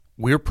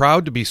We're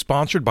proud to be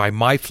sponsored by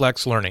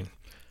MyFlex Learning.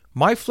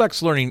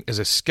 MyFlex Learning is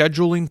a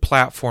scheduling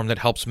platform that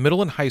helps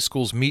middle and high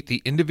schools meet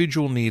the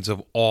individual needs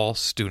of all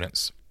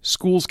students.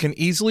 Schools can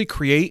easily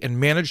create and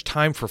manage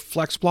time for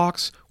flex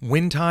blocks,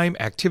 win time,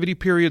 activity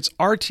periods,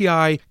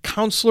 RTI,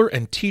 counselor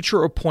and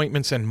teacher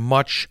appointments, and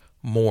much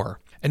more.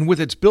 And with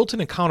its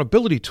built-in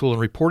accountability tool and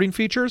reporting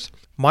features,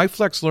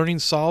 MyFlex Learning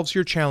solves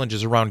your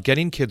challenges around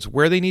getting kids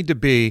where they need to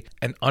be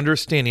and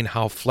understanding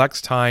how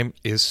flex time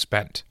is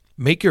spent.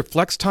 Make your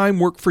flex time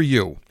work for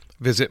you.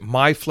 Visit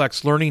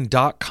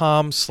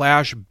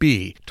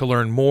myflexlearning.com/B to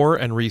learn more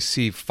and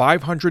receive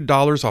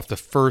 $500 off the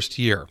first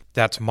year.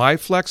 That's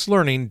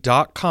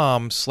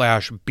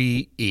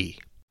myflexlearning.com/BE.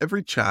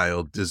 Every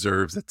child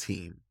deserves a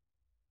team.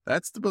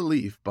 That's the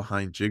belief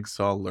behind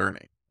Jigsaw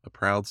Learning, a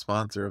proud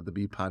sponsor of the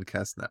B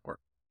Podcast Network.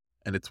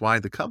 And it's why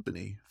the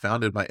company,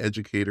 founded by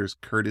educators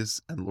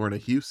Curtis and Lorna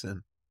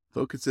Hewson,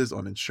 focuses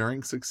on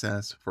ensuring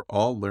success for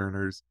all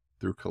learners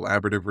through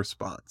collaborative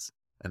response,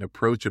 an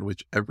approach in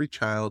which every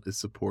child is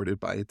supported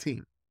by a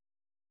team.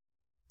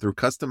 Through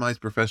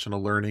customized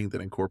professional learning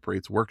that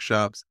incorporates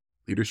workshops,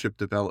 leadership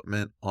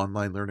development,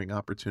 online learning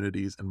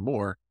opportunities, and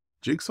more,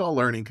 Jigsaw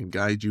Learning can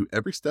guide you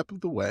every step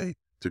of the way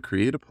to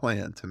create a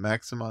plan to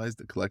maximize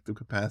the collective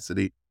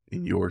capacity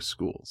in your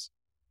schools.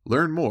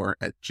 Learn more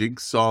at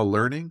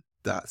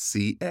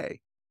jigsawlearning.ca.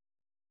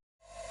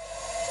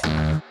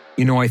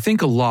 I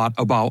think a lot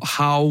about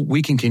how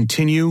we can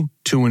continue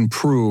to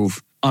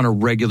improve on a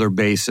regular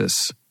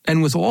basis.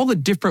 And with all the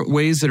different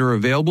ways that are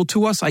available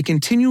to us, I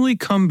continually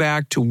come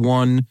back to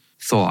one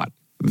thought: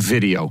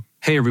 video.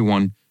 Hey,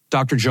 everyone,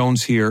 Dr.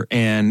 Jones here,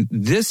 and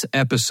this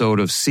episode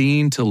of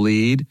Seeing to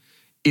Lead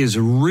is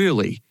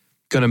really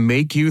going to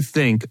make you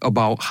think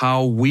about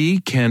how we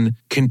can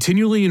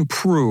continually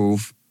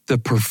improve the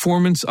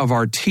performance of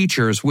our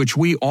teachers, which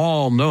we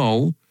all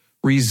know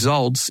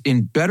results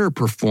in better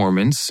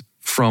performance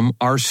from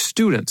our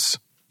students.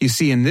 You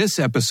see, in this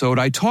episode,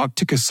 I talked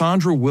to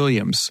Cassandra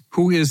Williams,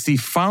 who is the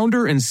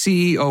founder and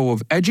CEO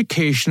of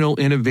Educational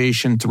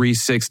Innovation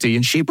 360,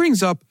 and she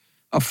brings up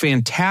a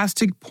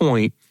fantastic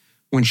point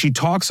when she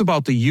talks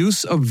about the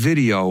use of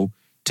video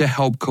to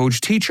help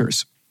coach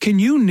teachers. Can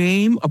you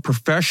name a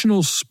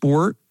professional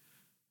sport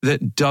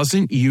that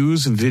doesn't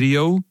use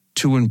video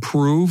to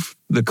improve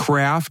the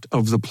craft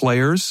of the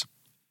players?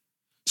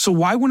 So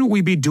why wouldn't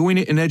we be doing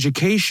it in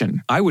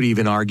education? I would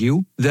even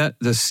argue that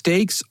the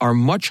stakes are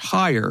much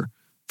higher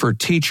for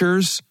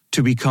teachers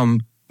to become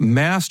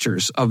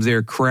masters of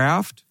their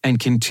craft and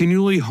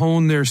continually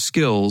hone their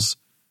skills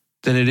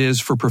than it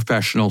is for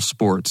professional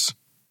sports.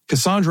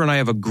 Cassandra and I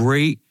have a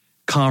great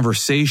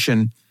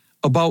conversation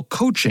about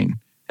coaching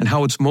and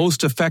how it's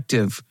most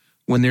effective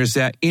when there's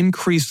that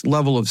increased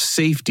level of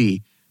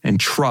safety and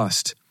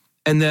trust,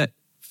 and that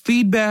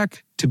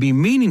feedback, to be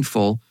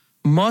meaningful,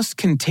 must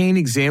contain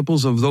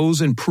examples of those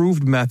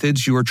improved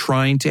methods you are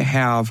trying to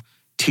have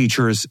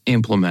teachers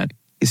implement.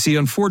 You see,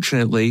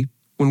 unfortunately,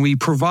 when we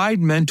provide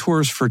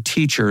mentors for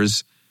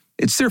teachers,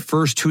 it's their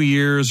first 2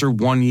 years or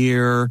 1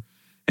 year,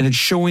 and it's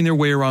showing their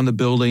way around the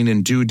building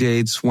and due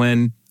dates,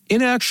 when,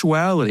 in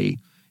actuality,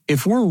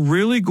 if we're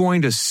really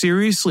going to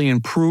seriously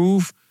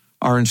improve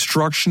our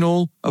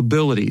instructional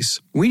abilities,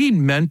 we need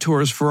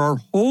mentors for our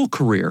whole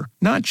career,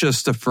 not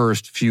just the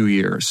first few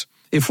years.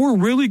 If we're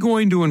really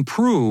going to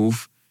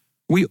improve,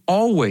 we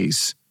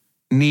always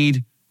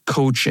need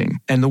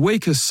coaching. And the way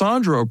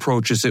Cassandra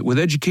approaches it with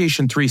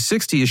Education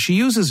 360 is she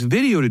uses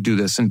video to do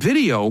this. And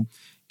video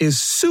is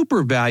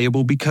super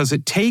valuable because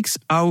it takes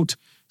out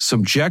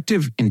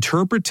subjective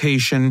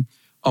interpretation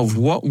of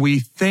what we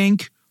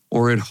think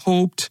or had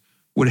hoped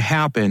would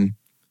happen,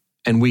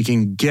 and we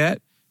can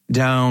get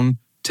down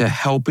to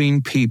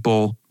helping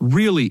people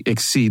really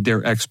exceed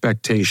their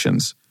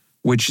expectations,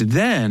 which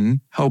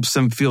then helps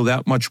them feel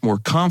that much more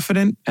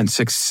confident and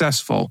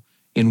successful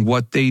in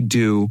what they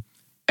do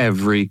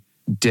every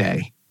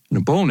day. And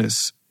a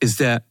bonus is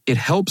that it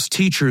helps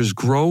teachers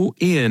grow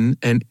in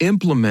and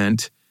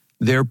implement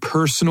their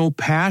personal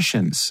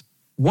passions.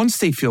 Once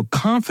they feel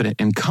confident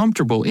and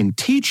comfortable in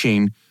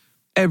teaching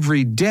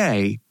every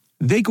day,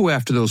 they go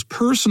after those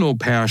personal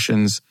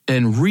passions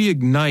and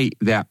reignite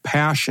that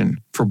passion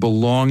for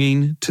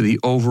belonging to the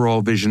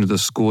overall vision of the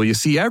school. You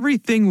see,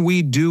 everything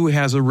we do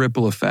has a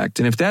ripple effect.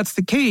 And if that's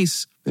the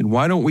case, then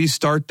why don't we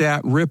start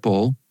that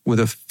ripple with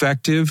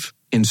effective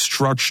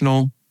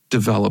instructional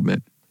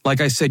development? Like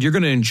I said, you're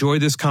going to enjoy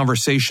this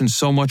conversation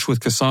so much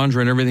with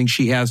Cassandra and everything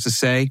she has to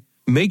say.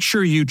 Make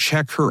sure you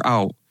check her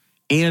out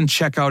and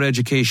check out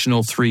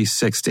Educational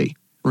 360.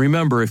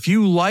 Remember, if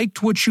you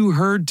liked what you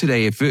heard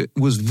today, if it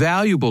was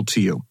valuable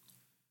to you,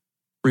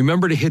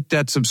 remember to hit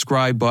that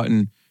subscribe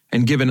button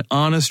and give an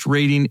honest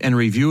rating and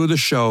review of the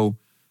show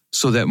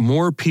so that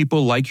more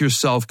people like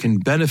yourself can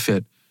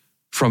benefit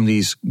from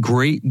these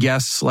great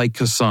guests like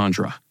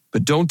Cassandra.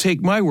 But don't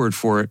take my word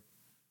for it.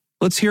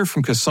 Let's hear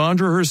from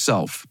Cassandra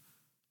herself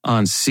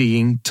on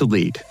Seeing to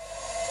Lead.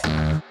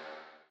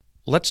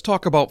 Let's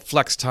talk about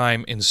flex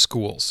time in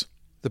schools.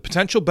 The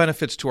potential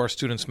benefits to our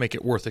students make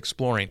it worth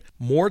exploring.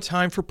 More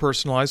time for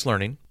personalized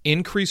learning,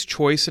 increased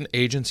choice and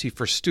agency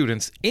for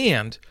students,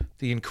 and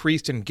the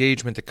increased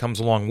engagement that comes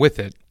along with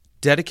it,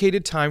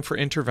 dedicated time for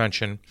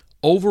intervention.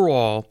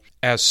 Overall,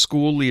 as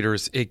school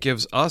leaders, it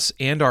gives us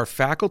and our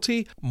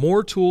faculty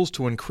more tools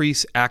to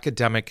increase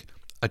academic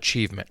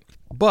achievement.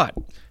 But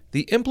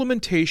the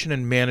implementation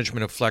and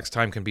management of flex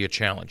time can be a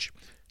challenge.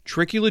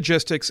 Tricky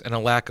logistics and a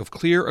lack of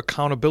clear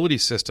accountability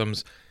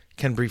systems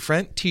can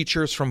prevent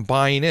teachers from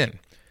buying in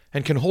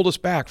and can hold us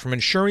back from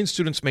ensuring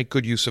students make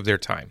good use of their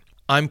time.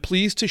 I'm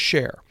pleased to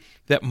share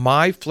that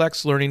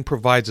MyFlex Learning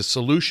provides a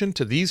solution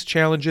to these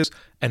challenges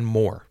and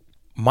more.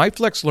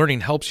 MyFlex Learning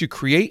helps you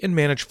create and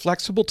manage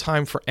flexible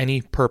time for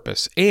any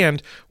purpose,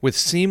 and with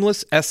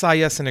seamless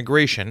SIS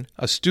integration,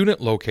 a student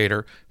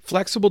locator,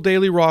 flexible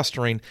daily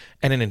rostering,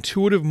 and an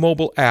intuitive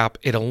mobile app,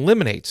 it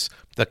eliminates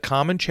the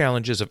common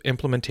challenges of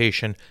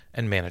implementation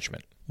and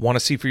management. Want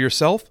to see for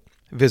yourself?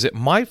 Visit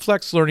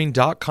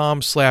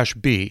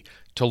myflexlearning.com/B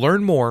to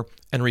learn more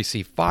and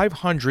receive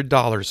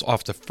 $500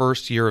 off the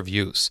first year of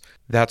use.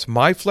 That's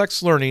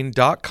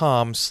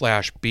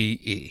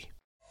myflexlearning.com/BE.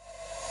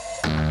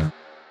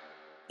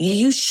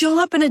 You show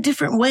up in a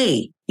different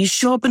way. You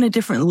show up in a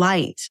different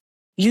light.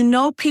 You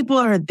know people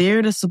are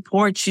there to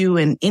support you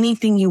in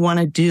anything you want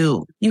to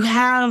do. You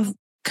have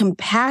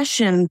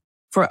compassion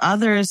for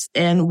others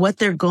and what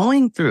they're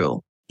going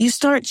through. You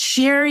start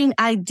sharing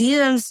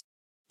ideas.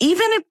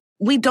 Even if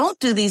we don't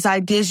do these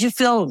ideas, you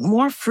feel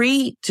more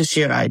free to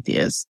share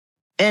ideas.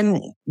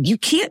 And you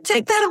can't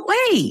take that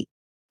away.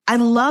 I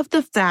love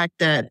the fact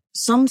that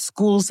some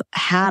schools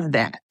have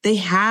that. They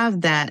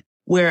have that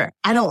where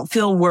I don't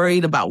feel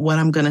worried about what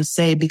I'm going to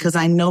say because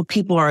I know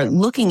people are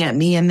looking at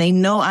me and they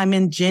know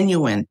I'm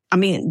genuine. I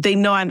mean, they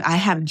know I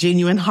have a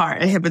genuine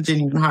heart. I have a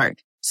genuine heart.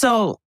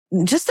 So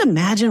just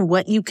imagine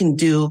what you can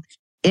do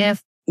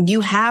if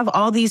you have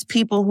all these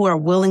people who are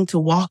willing to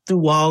walk through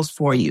walls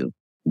for you.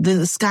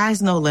 The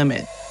sky's no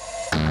limit.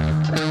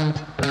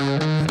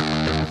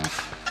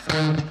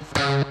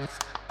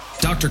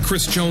 Dr.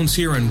 Chris Jones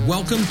here, and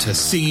welcome to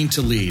Seeing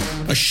to Lead,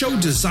 a show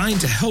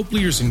designed to help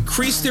leaders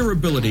increase their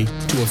ability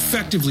to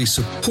effectively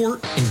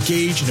support,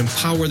 engage, and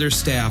empower their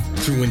staff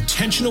through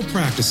intentional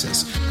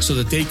practices so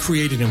that they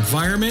create an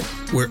environment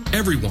where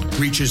everyone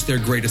reaches their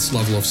greatest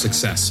level of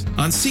success.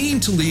 On Seeing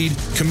to Lead,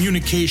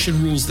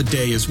 communication rules the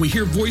day as we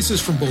hear voices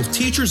from both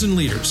teachers and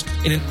leaders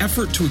in an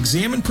effort to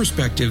examine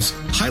perspectives,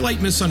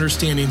 highlight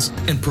misunderstandings,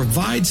 and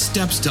provide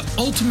steps to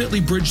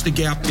ultimately bridge the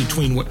gap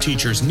between what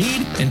teachers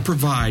need and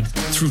provide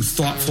through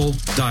thoughtful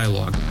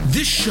dialogue.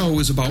 This show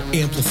is about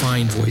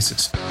amplifying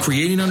voices,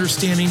 creating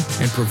understanding,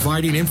 and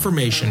providing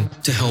information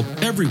to help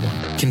everyone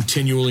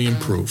continually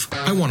improve.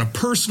 I want to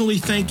personally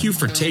thank you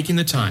for taking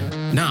the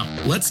time. Now,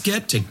 let's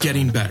get to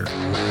getting better.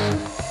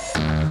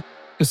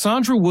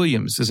 Cassandra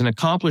Williams is an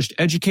accomplished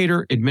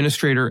educator,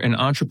 administrator, and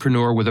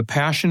entrepreneur with a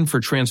passion for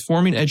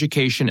transforming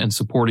education and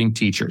supporting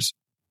teachers.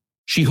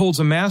 She holds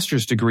a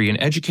master's degree in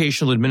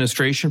educational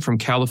administration from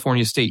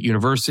California State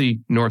University,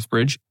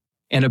 Northbridge,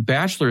 and a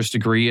bachelor's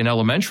degree in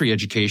elementary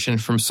education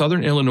from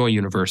Southern Illinois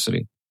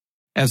University.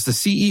 As the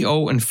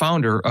CEO and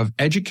founder of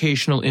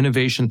Educational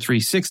Innovation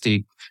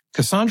 360,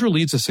 Cassandra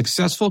leads a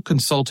successful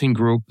consulting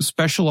group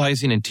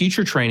specializing in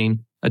teacher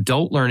training,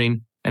 adult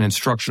learning, and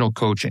instructional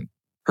coaching.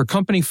 Her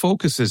company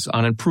focuses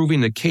on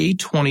improving the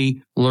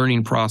K-20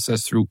 learning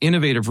process through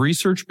innovative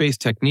research-based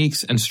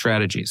techniques and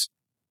strategies.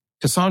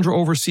 Cassandra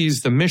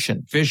oversees the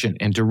mission, vision,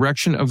 and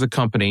direction of the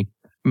company,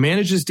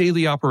 manages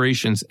daily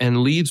operations,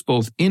 and leads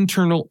both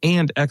internal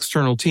and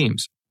external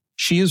teams.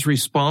 She is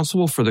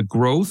responsible for the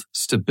growth,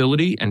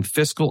 stability, and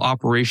fiscal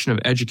operation of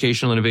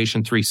Educational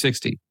Innovation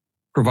 360,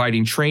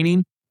 providing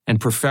training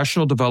and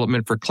professional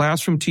development for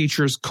classroom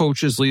teachers,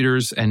 coaches,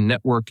 leaders, and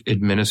network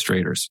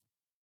administrators.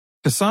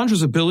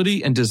 Cassandra's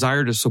ability and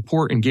desire to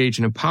support, engage,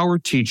 and empower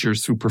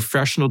teachers through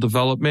professional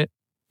development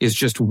is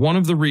just one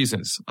of the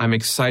reasons I'm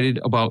excited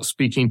about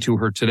speaking to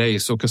her today.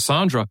 So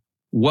Cassandra,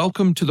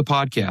 welcome to the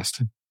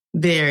podcast.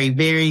 Very,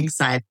 very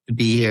excited to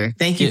be here.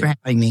 Thank you for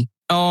having me.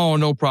 Oh,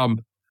 no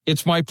problem.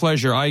 It's my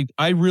pleasure. I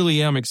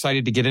really am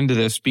excited to get into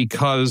this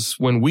because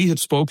when we had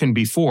spoken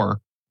before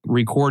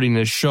recording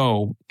this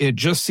show, it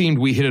just seemed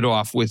we hit it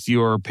off with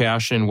your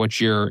passion, what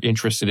you're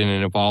interested in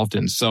and involved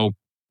in. So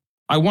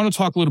I want to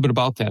talk a little bit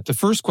about that. The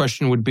first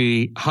question would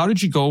be, how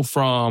did you go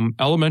from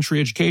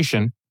elementary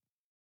education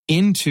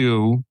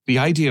into the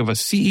idea of a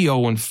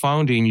CEO and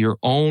founding your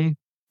own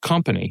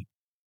company?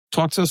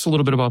 Talk to us a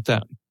little bit about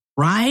that.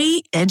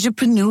 Right?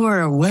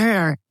 Edupreneur,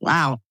 where?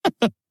 Wow.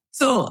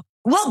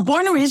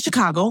 Born and raised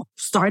Chicago,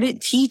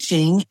 started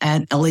teaching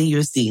at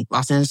LAUSD,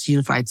 Los Angeles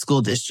Unified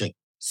School District.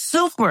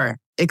 Super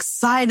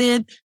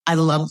excited. I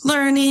loved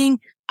learning.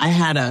 I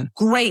had a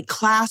great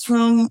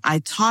classroom. I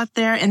taught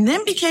there and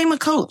then became a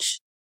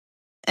coach.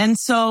 And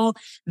so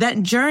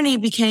that journey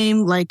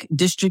became like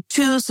District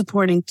 2,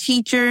 supporting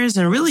teachers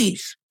and really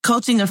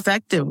coaching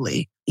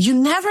effectively. You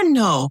never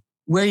know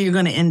where you're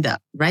going to end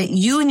up, right?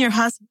 You and your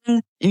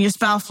husband and your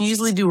spouse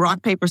usually do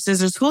rock, paper,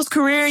 scissors. Whose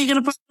career are you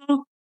going to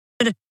pursue?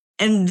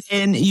 And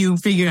then you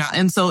figure out.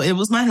 And so it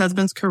was my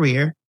husband's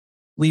career.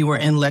 We were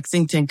in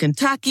Lexington,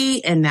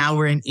 Kentucky, and now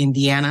we're in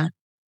Indiana.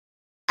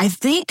 I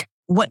think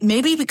what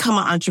made me become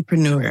an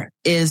entrepreneur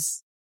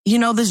is,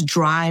 this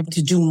drive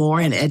to do more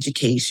in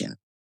education.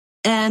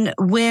 And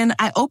when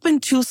I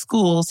opened 2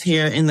 schools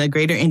here in the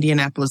greater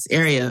Indianapolis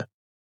area,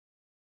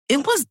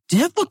 it was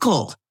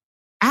difficult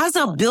as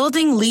a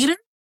building leader.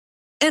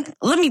 And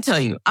let me tell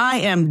you,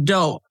 I am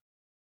dope,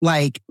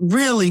 like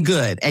really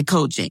good at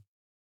coaching,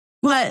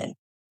 but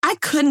I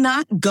could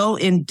not go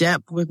in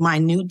depth with my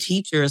new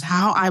teachers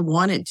how I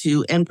wanted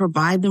to and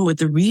provide them with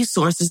the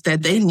resources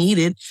that they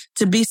needed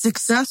to be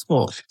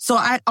successful. So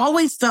I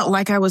always felt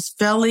like I was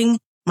failing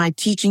my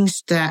teaching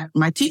staff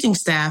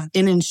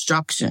in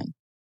instruction.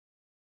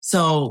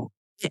 So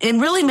it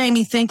really made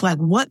me think, like,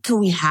 what can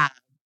we have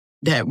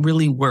that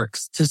really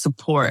works to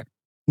support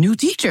new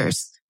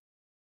teachers?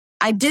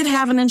 I did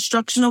have an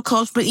instructional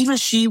coach, but even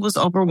she was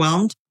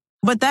overwhelmed.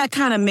 But that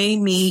kind of made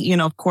me,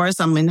 of course,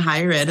 I'm in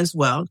higher ed as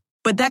well.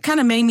 But that kind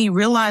of made me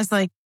realize,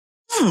 like,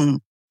 I'm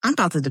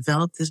about to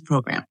develop this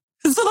program.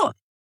 So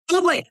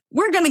I'm like,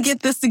 we're going to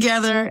get this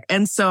together.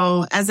 And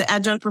so as an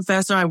adjunct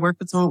professor, I work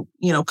with some,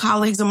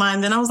 colleagues of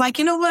mine. Then I was like,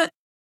 you know what?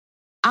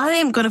 I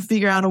am going to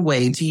figure out a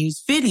way to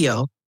use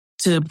video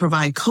to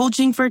provide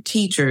coaching for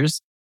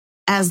teachers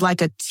as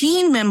like a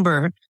team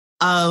member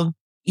of,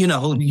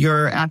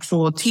 your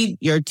actual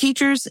your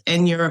teachers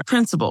and your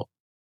principal.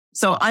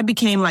 So I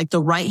became like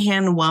the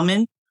right-hand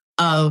woman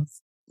of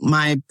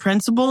my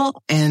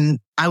principal, and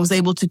I was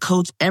able to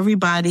coach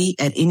everybody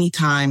at any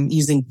time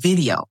using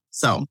video.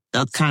 So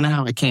that's kind of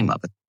how I came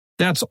up with it.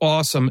 That's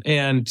awesome.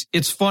 And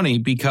it's funny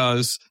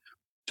because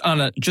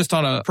on a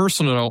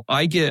personal note,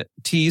 I get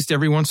teased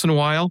every once in a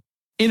while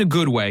in a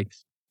good way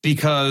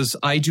because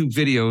I do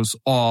videos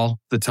all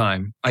the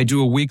time. I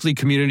do a weekly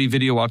community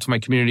video out to my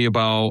community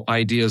about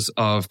ideas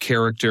of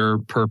character,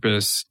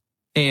 purpose,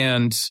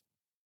 and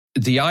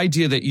the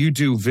idea that you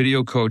do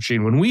video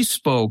coaching. When we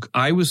spoke,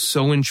 I was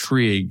so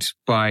intrigued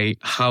by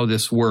how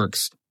this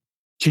works.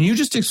 Can you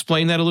just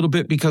explain that a little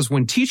bit? Because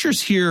when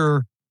teachers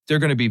hear they're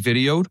going to be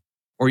videoed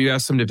or you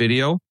ask them to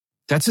video,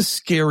 that's a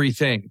scary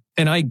thing.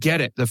 And I get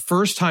it. The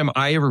first time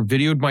I ever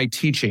videoed my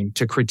teaching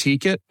to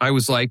critique it, I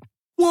was like,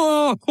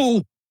 whoa,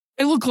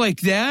 I look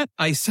like that.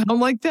 I sound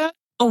like that.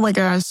 Oh my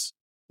gosh.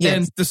 Yes.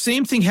 And the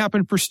same thing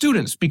happened for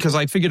students because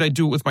I figured I'd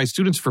do it with my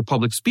students for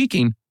public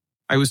speaking.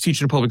 I was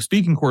teaching a public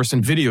speaking course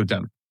and videoed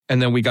them.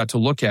 And then we got to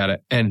look at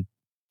it. And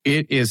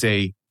it is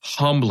a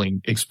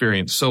humbling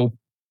experience. So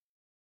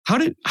how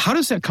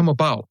does that come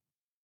about?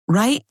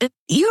 Right?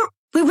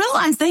 We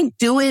realize they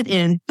do it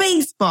in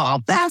baseball,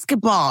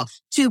 basketball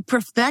to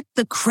perfect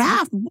the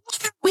craft.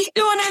 What are we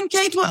doing in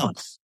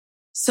K-12?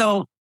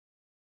 So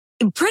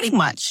pretty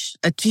much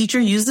a teacher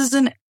uses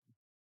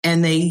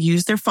and they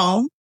use their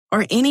phone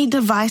or any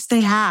device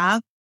they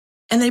have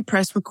and they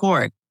press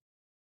record.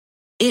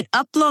 It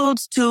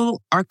uploads to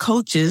our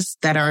coaches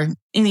that are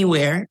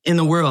anywhere in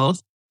the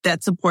world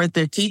that support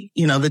their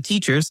the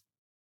teachers,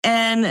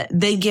 and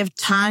they give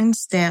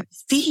timestamp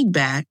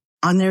feedback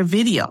on their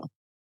video.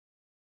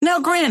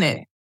 Now,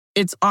 granted,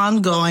 it's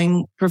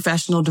ongoing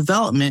professional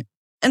development.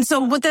 And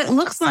so what that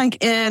looks like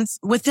is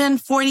within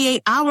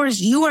 48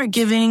 hours, you are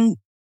giving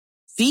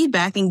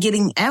feedback and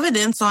getting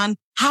evidence on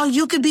how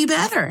you could be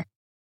better.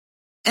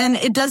 And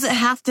it doesn't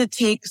have to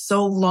take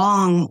so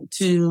long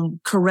to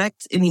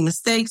correct any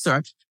mistakes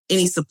or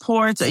any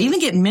supports or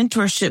even get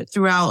mentorship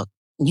throughout,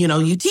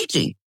 you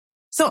teaching.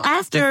 So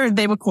after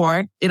they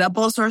record, it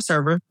uploads to our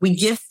server. We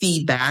give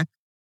feedback.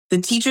 The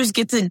teachers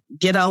get to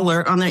get an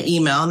alert on their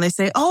email and they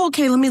say, oh,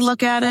 okay, let me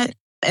look at it.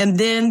 And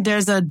then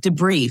there's a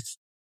debrief,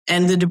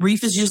 and the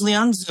debrief is usually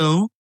on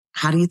Zoom.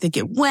 How do you think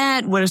it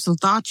went? What are some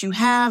thoughts you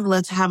have?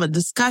 Let's have a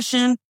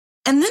discussion.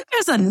 And then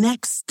there's a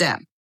next step.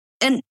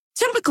 And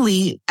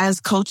typically, as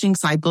coaching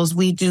cycles,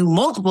 we do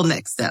multiple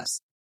next steps.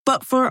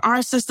 But for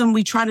our system,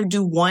 we try to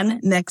do one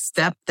next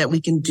step that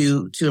we can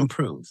do to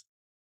improve.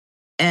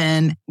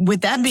 And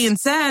with that being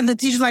said, the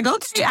teacher's like,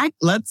 okay,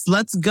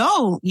 let's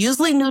go.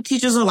 Usually new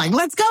teachers are like,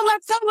 let's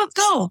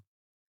go.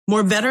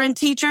 More veteran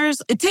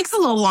teachers, it takes a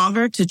little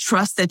longer to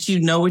trust that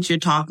you know what you're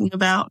talking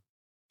about.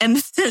 And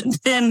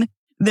then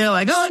they're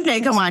like, oh,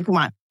 okay, come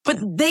on. But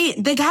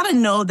they got to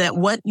know that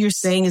what you're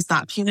saying is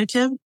not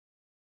punitive.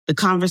 The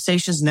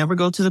conversations never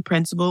go to the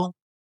principal.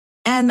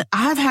 And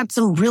I've had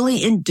some really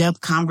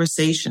in-depth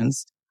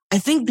conversations. I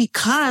think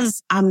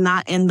because I'm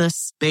not in the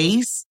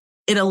space,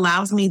 it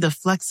allows me the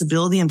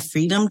flexibility and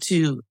freedom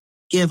to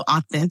give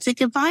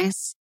authentic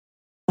advice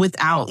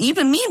without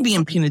even me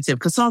being punitive,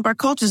 because some of our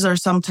coaches are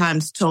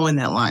sometimes towing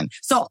that line.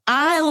 So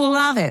I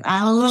love it.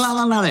 I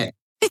love it.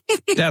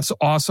 That's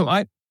awesome.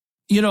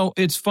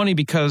 It's funny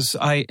because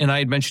I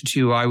had mentioned to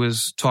you, I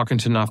was talking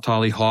to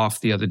Naftali Hoff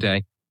the other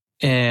day,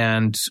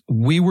 and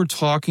we were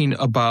talking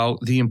about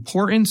the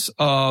importance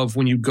of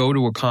when you go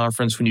to a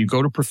conference, when you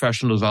go to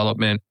professional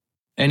development,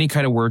 any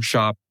kind of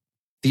workshop,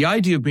 the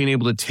idea of being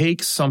able to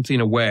take something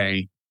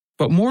away,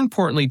 but more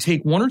importantly,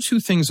 take one or two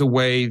things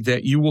away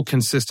that you will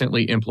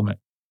consistently implement,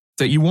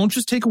 that you won't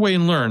just take away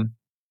and learn,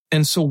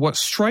 And so what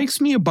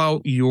strikes me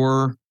about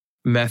your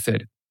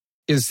method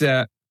is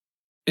that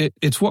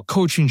it's what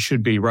coaching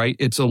should be, right?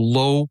 It's a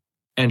low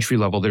entry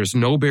level. There's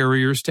no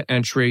barriers to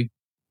entry.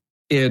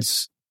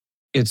 It's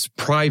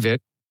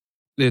private.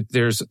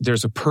 There's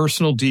a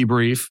personal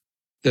debrief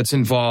that's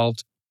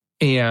involved,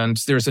 and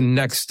there's a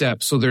next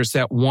step. So there's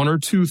that one or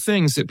two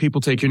things that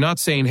people take. You're not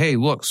saying, hey,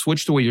 look,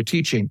 switch the way you're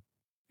teaching.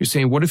 You're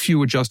saying, what if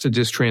you adjusted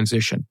this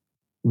transition?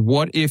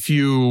 What if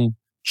you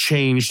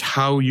changed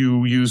how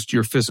you used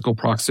your physical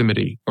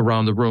proximity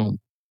around the room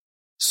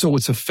so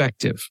it's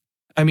effective?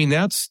 I mean,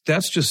 that's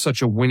just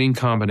such a winning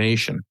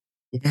combination.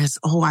 Yes.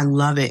 Oh, I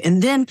love it.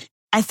 And then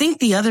I think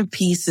the other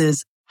piece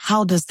is,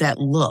 how does that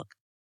look?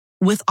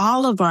 With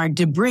all of our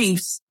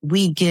debriefs,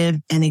 we give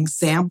an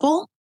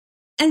example.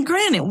 And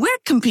granted, we're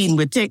competing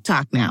with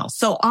TikTok now.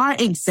 So our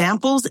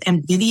examples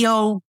and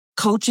video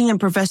coaching and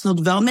professional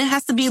development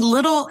has to be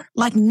little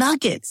like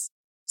nuggets.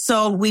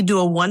 So we do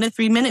a 1 to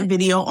 3 minute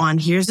video on,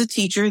 here's a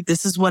teacher.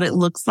 This is what it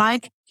looks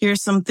like.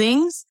 Here's some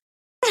things.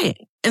 Right.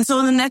 And so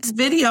in the next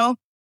video,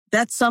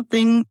 that's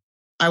something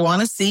I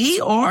want to see.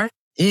 Or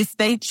if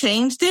they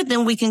changed it,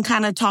 then we can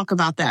kind of talk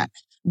about that.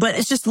 But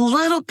it's just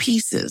little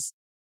pieces.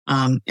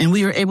 And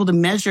we were able to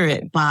measure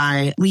it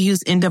we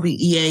use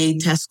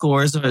NWEA test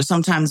scores, or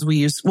sometimes we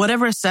use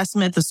whatever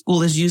assessment the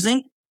school is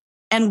using.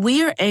 And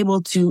we are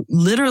able to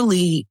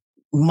literally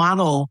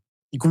model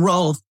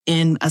growth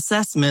in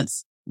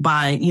assessments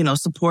by,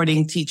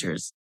 supporting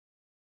teachers.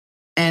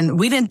 And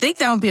we didn't think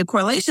that would be a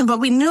correlation, but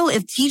we knew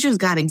if teachers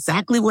got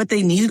exactly what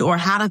they needed, or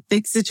how to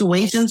fix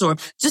situations, or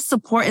just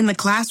support in the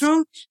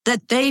classroom,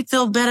 that they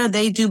feel better,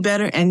 they do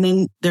better, and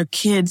then their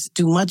kids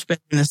do much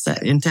better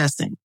in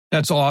testing.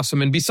 That's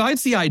awesome. And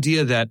besides the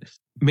idea that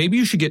maybe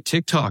you should get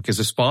TikTok as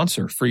a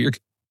sponsor for your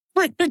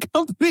company,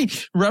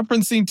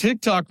 referencing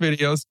TikTok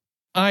videos,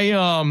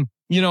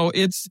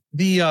 it's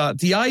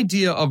the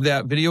idea of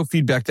that video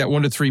feedback, that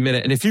 1 to 3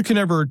 minute. And if you can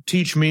ever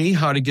teach me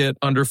how to get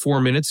under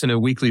 4 minutes in a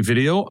weekly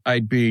video,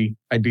 I'd be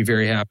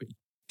very happy.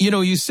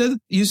 You said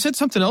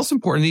something else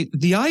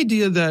important. The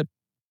idea that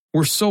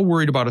we're so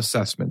worried about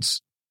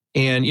assessments,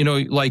 and,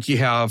 like you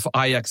have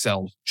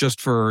IXL,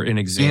 just for an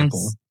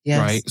example, yes.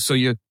 Right? So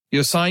you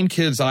assign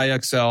kids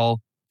IXL,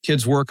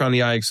 kids work on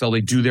the IXL,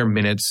 they do their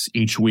minutes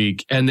each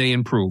week, and they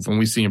improve, and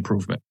we see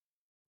improvement.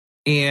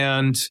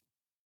 And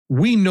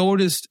we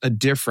noticed a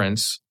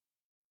difference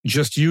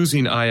just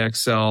using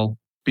IXL,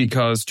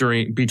 because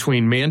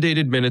between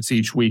mandated minutes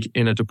each week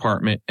in a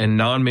department and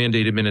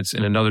non-mandated minutes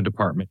in another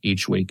department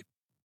each week,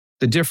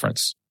 the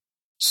difference.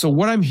 So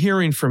what I'm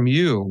hearing from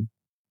you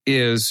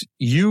is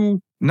you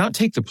not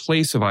take the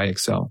place of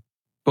IXL,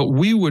 but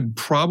we would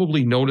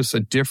probably notice a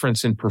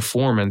difference in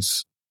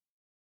performance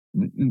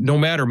no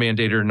matter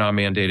mandated or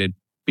non-mandated,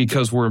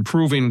 because we're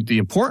improving the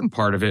important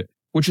part of it,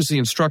 which is the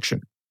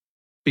instruction.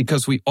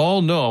 Because we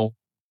all know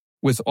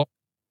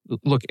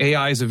look,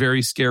 AI is a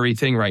very scary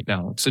thing right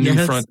now. It's a new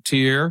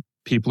frontier.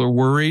 People are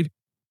worried,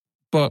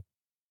 but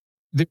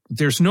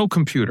there's no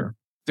computer.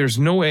 There's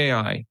no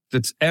AI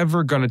that's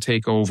ever going to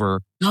take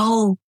over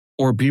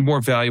or be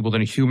more valuable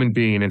than a human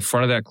being in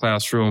front of that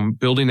classroom,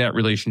 building that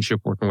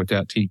relationship, working with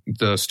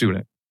the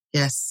student.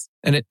 Yes.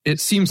 And it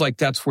seems like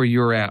that's where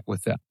you're at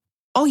with that.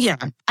 Oh, yeah.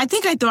 I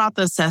think I throw out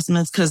the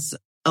assessments because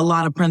a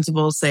lot of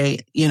principals say,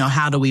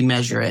 how do we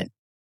measure it?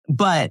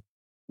 But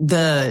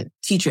the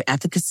teacher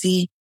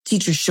efficacy,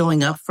 teachers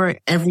showing up for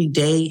it every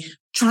day,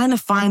 trying to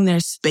find their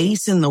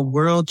space in the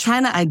world,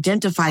 trying to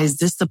identify, is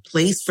this the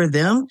place for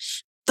them?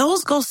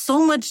 Those go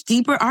so much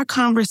deeper. Our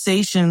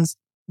conversations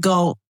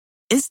go,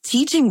 is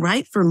teaching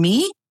right for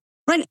me?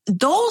 Right?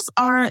 Those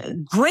are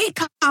great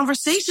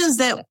conversations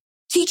that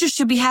teachers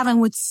should be having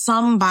with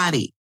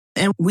somebody.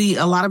 And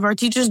a lot of our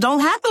teachers don't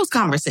have those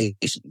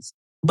conversations.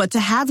 But to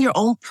have your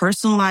own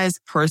personalized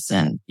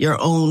person, your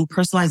own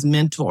personalized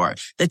mentor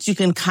that you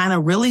can kind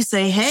of really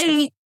say,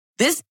 hey,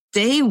 this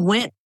day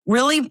went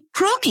really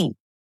crummy.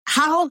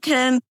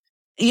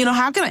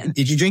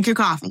 Did you drink your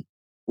coffee?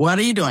 What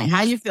are you doing? How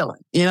are you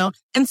feeling?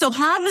 And so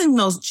having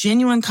those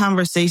genuine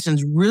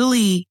conversations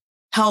really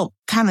help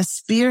kind of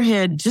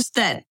spearhead just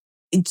to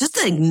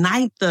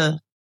ignite the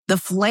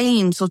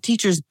flame, so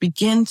teachers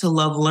begin to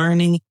love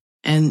learning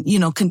and,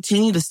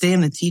 continue to stay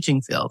in the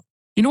teaching field.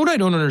 You know what I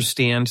don't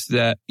understand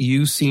that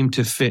you seem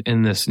to fit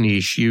in this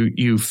niche,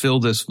 you fill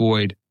this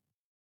void,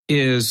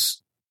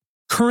 is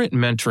current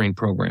mentoring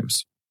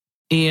programs.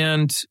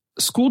 And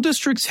school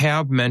districts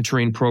have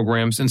mentoring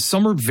programs, and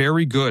some are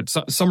very good.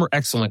 Some are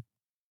excellent,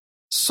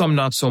 some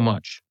not so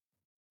much.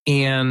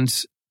 And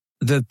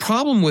the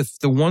problem with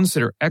the ones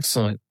that are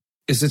excellent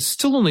is it's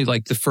still only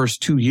like the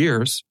first 2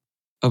 years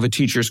of a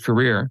teacher's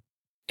career,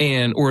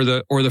 or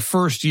the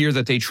first year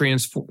that they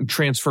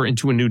transfer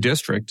into a new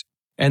district.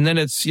 And then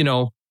it's,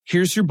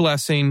 here's your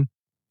blessing,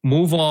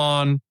 move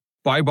on,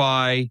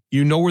 bye-bye.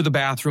 You know where the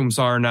bathrooms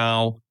are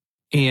now,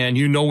 and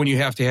you know when you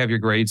have to have your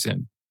grades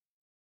in.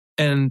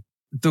 And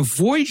the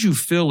void you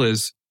fill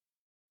is,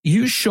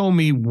 you show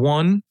me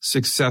one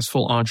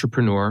successful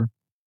entrepreneur,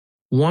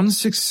 one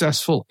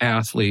successful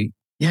athlete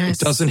that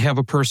doesn't have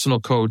a personal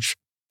coach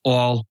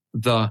all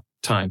the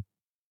time.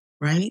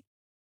 right?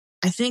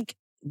 I think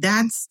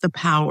that's the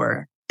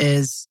power,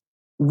 is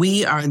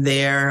we are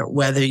there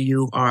whether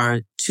you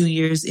are 2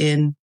 years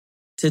in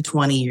to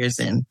 20 years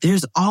in.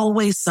 There's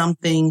always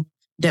something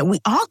that we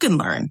all can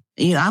learn.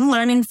 I'm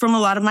learning from a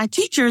lot of my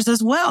teachers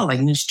as well, like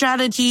new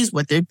strategies,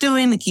 what they're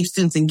doing to keep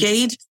students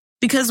engaged.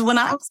 Because when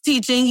I was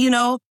teaching,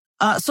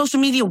 social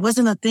media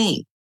wasn't a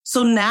thing.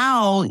 So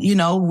now,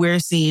 we're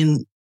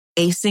seeing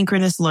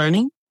asynchronous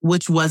learning,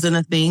 which wasn't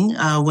a thing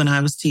when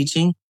I was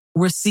teaching.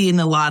 We're seeing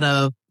a lot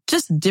of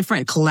just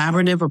different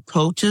collaborative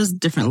approaches,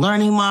 different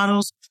learning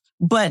models.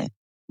 But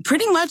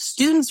pretty much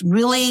students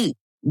really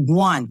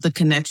want the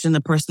connection,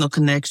 the personal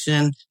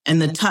connection,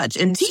 and the touch.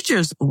 And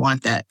teachers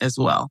want that as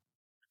well.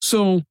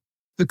 So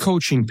the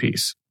coaching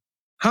piece.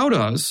 How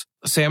does,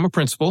 say I'm a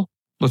principal,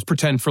 let's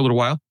pretend for a little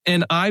while,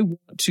 and I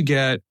want to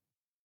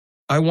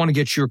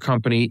get your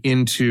company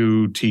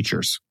into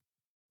teachers.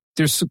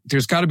 There's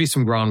got to be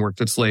some groundwork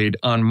that's laid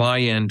on my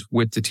end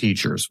with the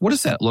teachers. What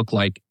does that look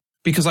like?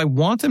 Because I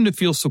want them to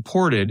feel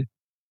supported,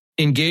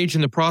 engaged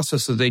in the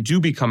process so they do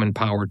become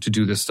empowered to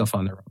do this stuff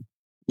on their own.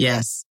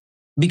 Yes.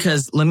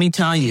 Because let me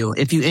tell you,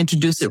 if you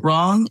introduce it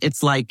wrong,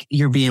 it's like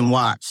you're being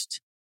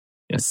watched.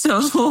 Yes.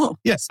 So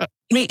yes.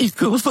 Let me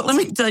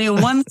tell you,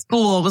 one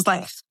school was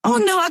like, oh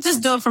no, I'll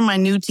just do it for my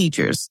new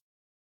teachers.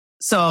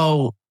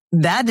 So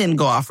that didn't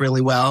go off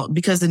really well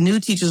because the new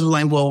teachers were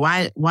like, well,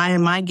 why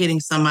am I getting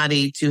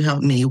somebody to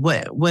help me?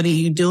 What are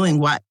you doing?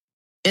 What?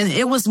 And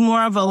it was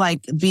more of a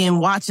like being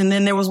watched. And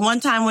then there was one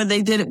time where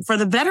they did it for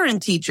the veteran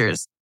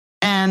teachers,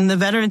 and the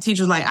veteran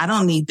teacher was like, I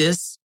don't need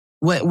this.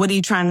 What are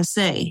you trying to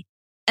say?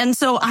 And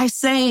so I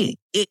say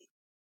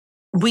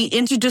we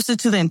introduce it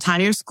to the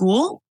entire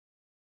school.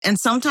 And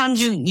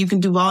sometimes you can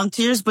do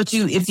volunteers, but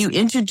if you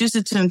introduce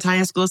it to the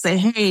entire school, say,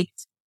 hey,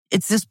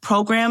 it's this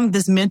program,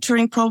 this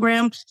mentoring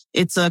program.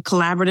 It's a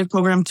collaborative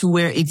program to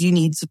where if you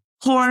need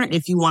support,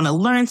 if you want to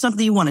learn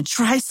something, you want to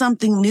try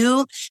something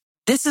new,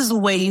 this is a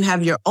way you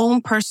have your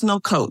own personal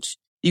coach.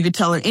 You could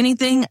tell her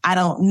anything. I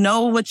don't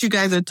know what you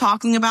guys are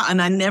talking about,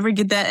 and I never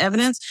get that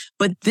evidence,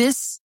 but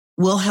this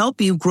will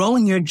help you grow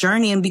in your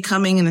journey and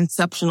becoming an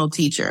exceptional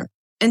teacher.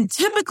 And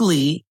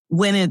typically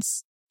when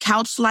it's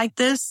couched like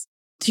this,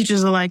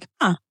 teachers are like,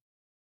 huh.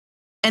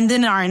 And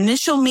then our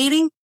initial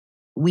meeting,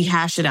 we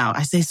hash it out.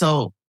 I say,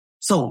 so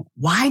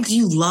why do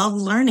you love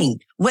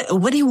learning?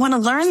 What do you want to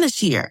learn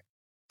this year?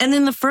 And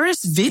then the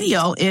first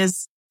video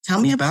is,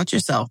 tell me about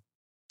yourself.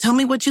 Tell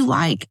me what you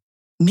like.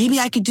 Maybe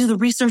I could do the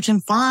research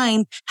and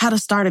find how to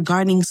start a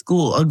gardening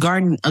school, a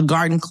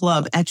garden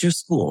club at your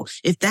school.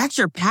 If that's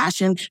your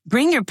passion,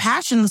 bring your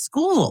passion to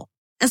school.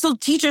 And so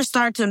teachers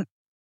start to,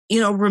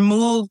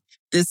 remove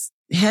this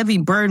heavy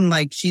burden.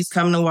 Like, she's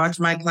coming to watch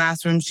my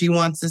classroom. She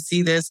wants to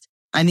see this.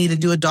 I need to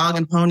do a dog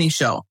and pony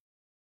show.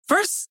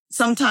 First,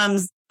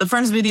 sometimes the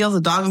first video is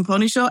a dog and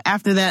pony show.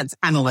 After that, it's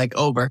kind of like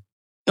over.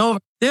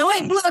 They're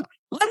like, look,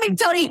 let me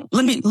tell you,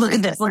 look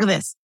at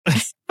this.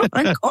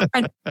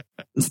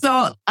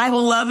 So I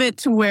love it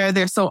to where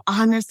they're so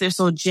honest, they're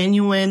so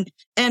genuine.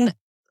 And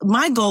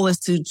my goal is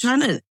to try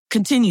to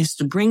continue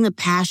to bring the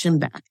passion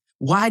back.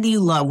 Why do you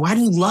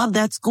love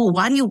that school?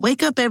 Why do you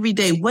wake up every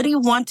day? What is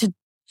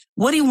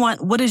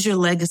your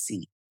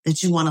legacy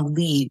that you want to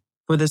leave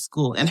for the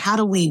school? And how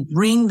do we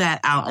bring that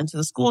out into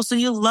the school so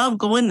you love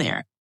going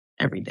there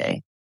every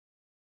day?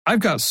 I've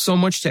got so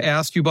much to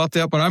ask you about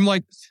that, but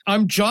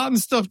I'm jotting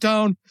stuff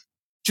down.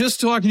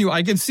 Just talking to you,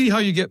 I can see how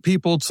you get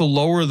people to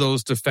lower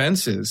those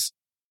defenses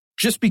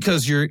just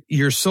because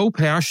you're so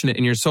passionate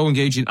and you're so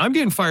engaging. I'm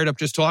getting fired up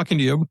just talking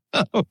to you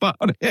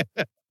about it.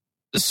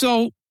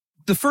 So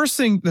the first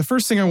thing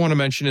I want to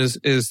mention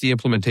is the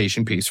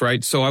implementation piece,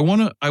 right? So I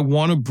want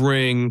to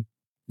bring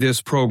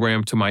this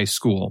program to my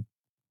school.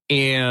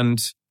 And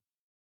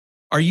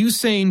are you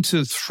saying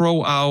to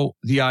throw out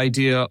the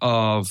idea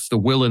of the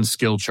will and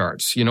skill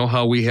charts? You know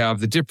how we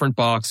have the different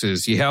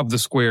boxes, you have the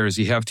squares,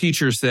 you have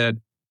teachers that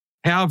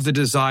have the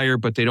desire,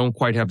 but they don't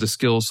quite have the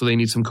skills, so they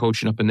need some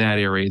coaching up in that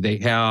area. They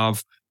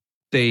have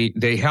the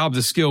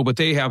skill, but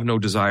they have no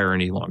desire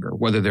any longer,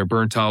 whether they're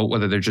burnt out,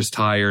 whether they're just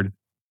tired.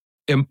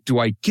 Do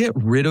I get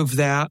rid of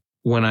that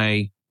when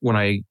I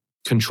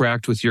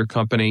contract with your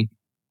company,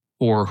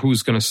 or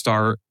who's going to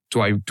start?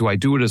 Do I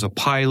do it as a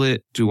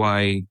pilot?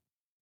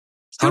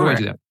 How do I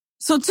do that?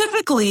 So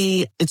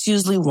typically it's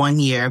usually 1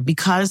 year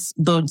because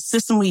the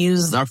system we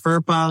use is our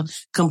FERPA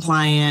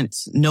compliant.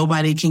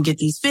 Nobody can get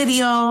these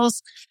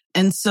videos.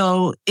 And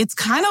so it's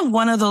kind of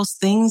one of those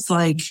things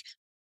like,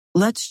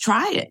 let's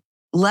try it.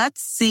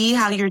 Let's see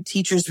how your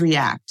teachers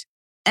react.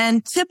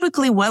 And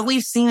typically what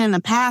we've seen in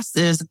the past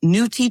is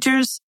new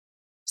teachers.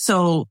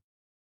 So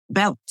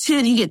about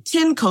 10, you get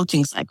 10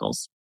 coaching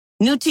cycles.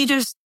 New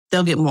teachers,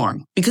 they'll get more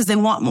because they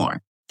want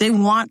more. They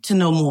want to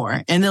know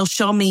more, and they'll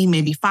show me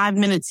maybe 5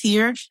 minutes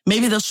here.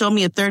 Maybe they'll show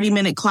me a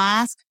 30-minute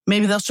class.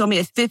 Maybe they'll show me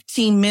a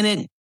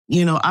 15-minute,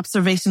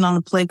 observation on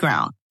the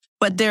playground.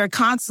 But they're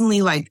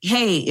constantly like,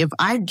 hey, if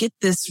I get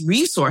this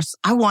resource,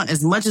 I want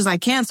as much as I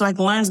can so I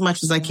can learn as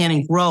much as I can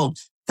and grow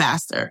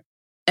faster.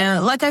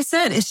 And like I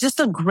said, it's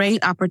just a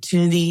great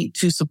opportunity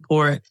to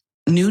support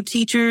new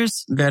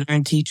teachers,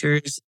 veteran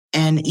teachers,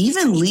 and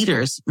even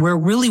leaders. We're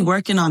really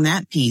working on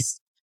that piece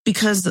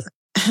because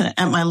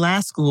at my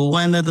last school,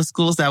 one of the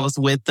schools I was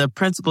with, the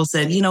principal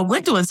said,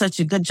 we're doing such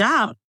a good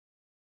job.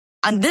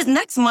 And this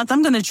next month,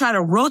 I'm going to try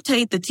to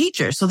rotate the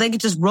teachers so they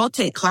could just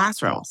rotate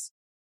classrooms.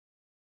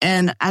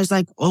 And I was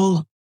like,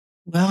 oh,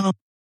 well,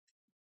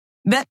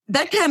 that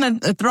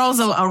kind of throws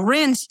a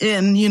wrench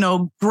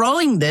in,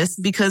 growing this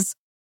because,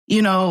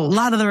 a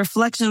lot of the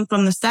reflection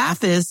from the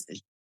staff is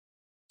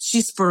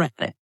she's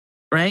sporadic,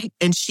 right?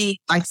 And she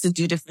likes to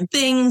do different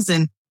things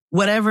and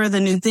whatever the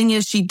new thing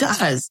is, she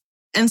does.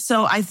 And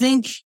so I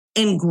think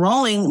in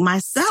growing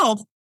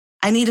myself,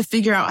 I need to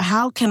figure out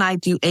how can I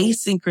do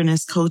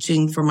asynchronous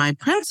coaching for my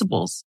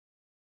principals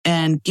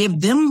and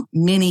give them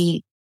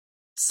many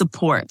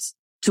supports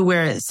to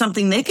where it's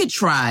something they could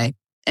try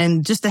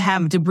and just to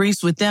have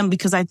debriefs with them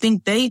because I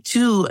think they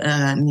too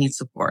need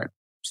support.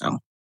 So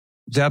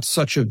that's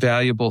such a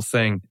valuable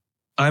thing.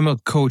 I'm a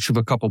coach of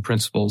a couple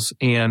principals,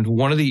 and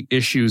one of the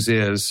issues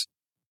is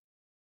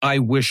I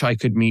wish I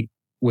could meet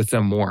with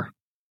them more.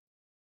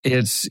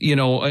 It's,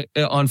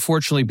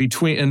 unfortunately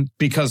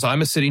because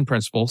I'm a sitting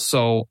principal,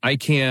 so I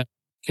can't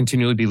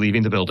continually be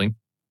leaving the building.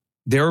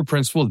 They're a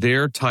principal,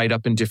 they're tied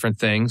up in different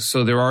things.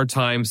 So there are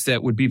times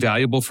that would be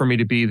valuable for me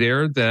to be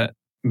there that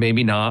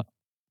maybe not.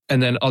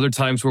 And then other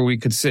times where we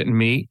could sit and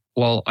meet.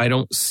 Well, I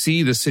don't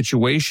see the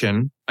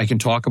situation. I can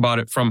talk about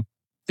it from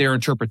their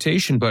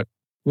interpretation. But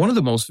one of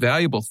the most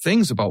valuable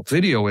things about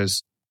video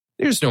is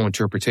there's no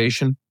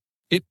interpretation.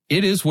 It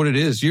is what it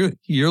is.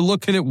 You're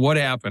looking at what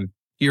happened.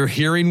 You're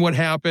hearing what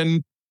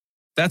happened.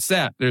 That's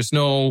that. There's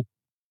no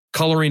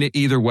coloring it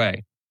either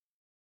way.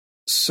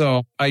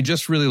 So I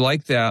just really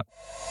like that.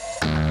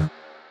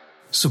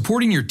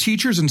 Supporting your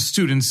teachers and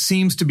students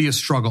seems to be a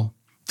struggle.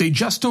 They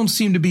just don't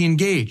seem to be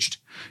engaged.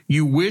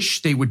 You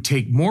wish they would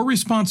take more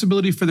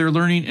responsibility for their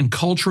learning and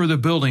culture of the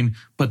building,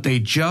 but they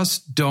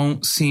just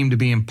don't seem to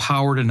be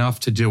empowered enough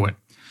to do it.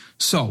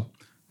 So,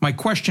 my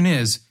question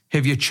is,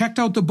 have you checked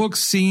out the book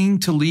Seeing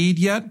to Lead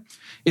yet?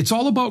 It's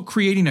all about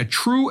creating a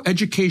true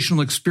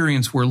educational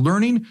experience where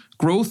learning,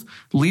 growth,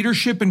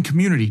 leadership, and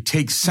community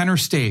take center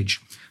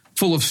stage.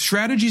 Full of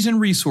strategies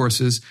and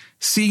resources,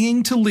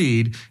 Seeing to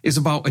Lead is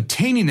about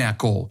attaining that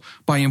goal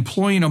by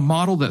employing a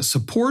model that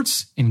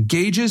supports,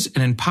 engages,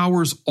 and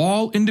empowers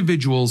all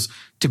individuals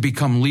to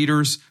become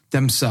leaders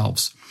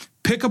themselves.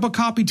 Pick up a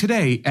copy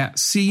today at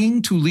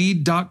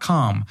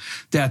seeingtolead.com.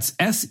 That's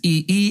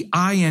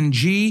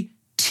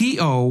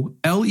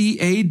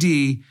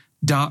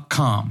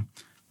SEEINGTOLEAD.com.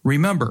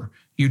 Remember,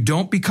 you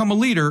don't become a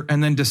leader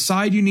and then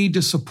decide you need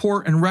to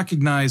support and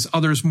recognize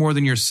others more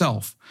than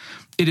yourself.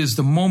 It is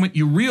the moment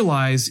you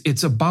realize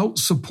it's about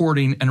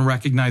supporting and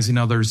recognizing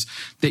others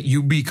that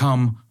you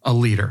become a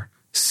leader.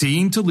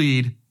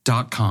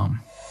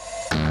 SeeingToLead.com.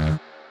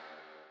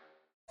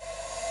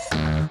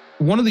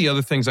 One of the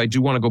other things I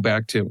do want to go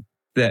back to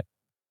that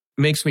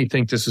makes me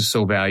think this is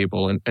so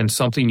valuable and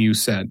something you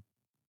said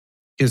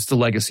is the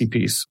legacy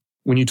piece.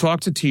 When you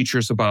talk to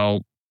teachers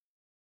about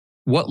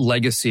what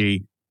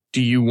legacy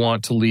do you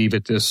want to leave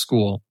at this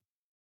school,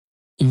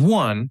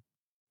 one,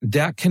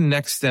 that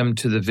connects them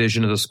to the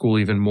vision of the school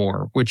even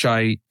more, which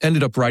I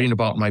ended up writing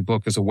about in my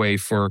book as a way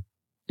for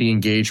the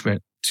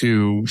engagement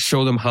to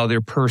show them how their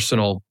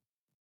personal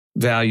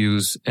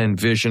values and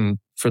vision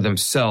for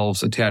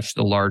themselves attach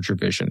to the larger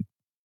vision.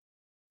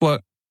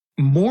 But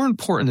more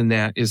important than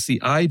that is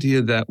the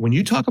idea that when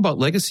you talk about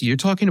legacy, you're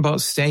talking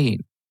about staying.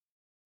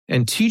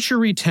 And teacher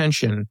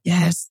retention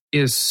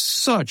is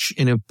such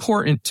an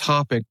important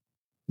topic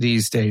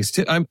these days.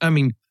 I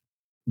mean,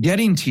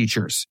 getting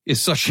teachers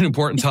is such an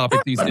important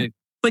topic these days.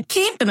 But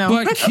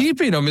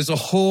keeping them is a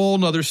whole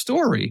nother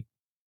story.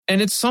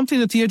 And it's something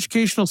that the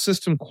educational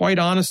system, quite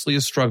honestly,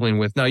 is struggling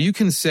with. Now, you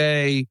can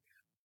say,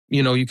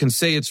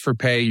 it's for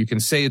pay. You can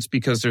say it's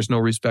because there's no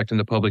respect in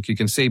the public. You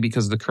can say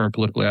because of the current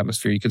political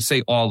atmosphere. You could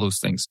say all those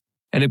things.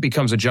 And it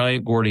becomes a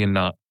giant Gordian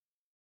knot.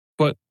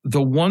 But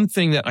the one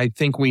thing that I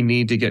think we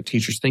need to get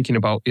teachers thinking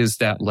about is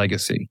that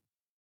legacy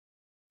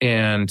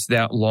and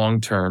that long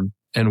term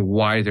and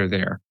why they're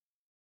there.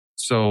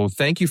 So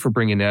thank you for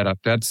bringing that up.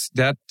 That's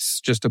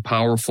just a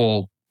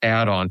powerful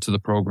add-on to the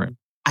program.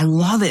 I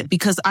love it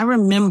because I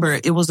remember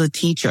it was a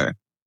teacher,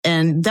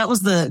 and that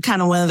was the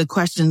kind of one of the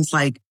questions,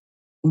 like,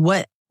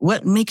 what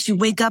makes you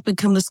wake up and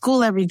come to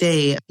school every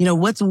day?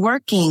 What's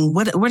working?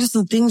 What are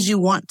some things you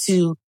want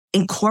to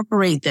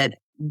incorporate that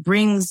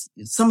brings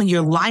some of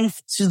your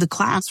life to the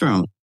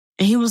classroom?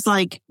 And he was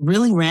like,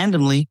 really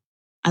randomly,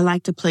 I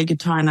like to play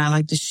guitar and I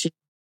like to share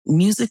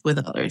music with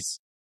others.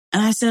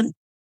 And I said,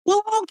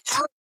 well,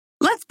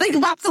 let's think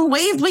about some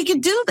ways we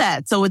could do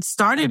that. So it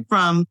started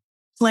from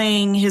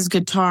playing his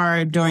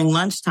guitar during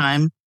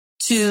lunchtime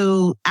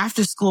to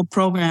after school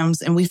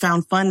programs. And we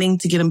found funding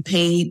to get him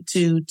paid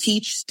to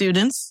teach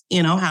students,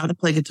 how to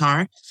play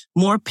guitar.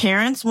 More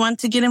parents want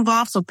to get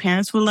involved. So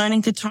parents were learning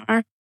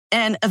guitar.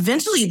 And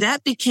eventually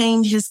that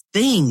became his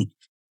thing.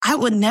 I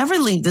would never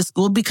leave the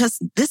school because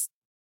this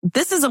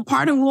is a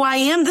part of who I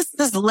am.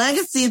 This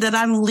legacy that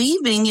I'm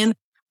leaving. And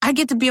I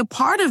get to be a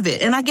part of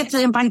it, and I get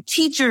to invite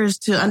teachers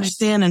to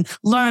understand and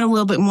learn a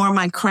little bit more of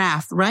my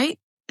craft, right?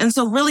 And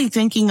so really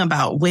thinking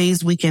about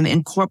ways we can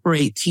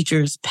incorporate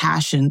teachers'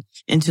 passion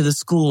into the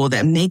school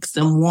that makes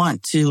them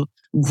want to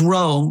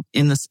grow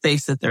in the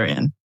space that they're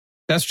in.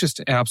 That's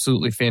just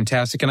absolutely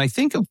fantastic. And I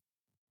think of,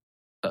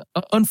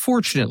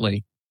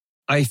 unfortunately,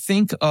 I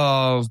think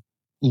of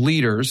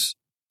leaders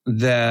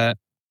that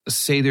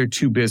say they're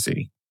too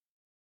busy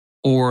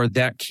or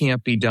that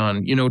can't be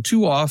done. You know,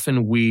 too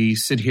often we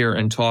sit here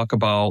and talk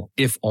about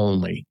if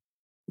only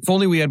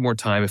we had more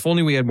time, if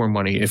only we had more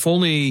money, if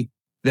only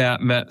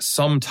that met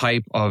some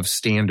type of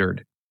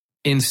standard,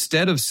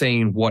 instead of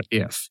saying what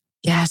if.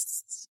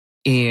 Yes.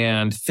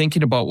 And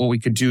thinking about what we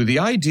could do. The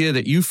idea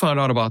that you found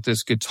out about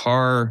this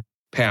guitar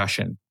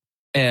passion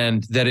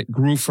and that it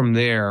grew from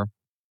there,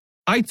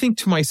 I think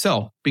to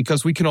myself,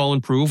 because we can all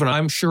improve and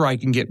I'm sure I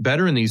can get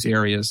better in these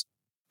areas,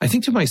 I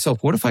think to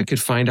myself, what if I could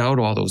find out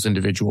all those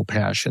individual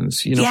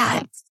passions? You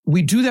know,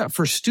 we do that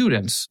for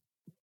students.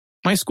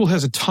 My school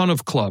has a ton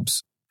of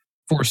clubs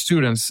for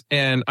students.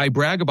 And I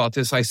brag about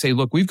this. I say,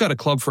 look, we've got a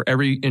club for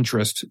every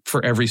interest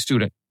for every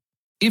student.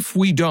 If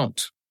we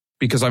don't,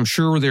 because I'm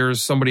sure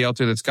there's somebody out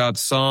there that's got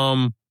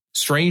some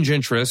strange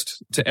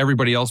interest to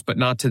everybody else, but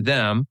not to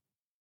them,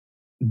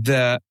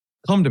 that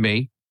come to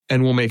me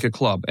and we'll make a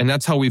club. And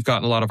that's how we've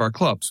gotten a lot of our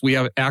clubs. We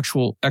have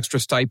actual extra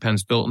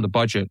stipends built in the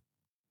budget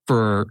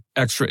for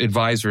extra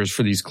advisors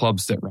for these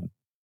clubs that run.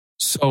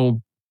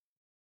 So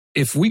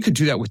if we could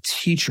do that with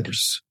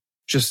teachers,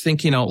 just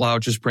thinking out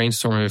loud, just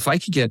brainstorming, if I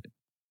could get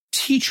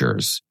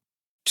teachers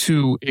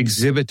to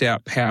exhibit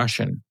that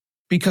passion,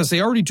 because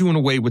they already doing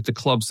away with the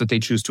clubs that they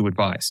choose to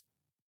advise.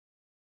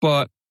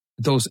 But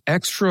those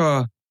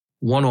extra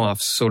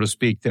one-offs, so to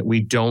speak, that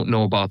we don't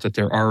know about that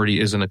there already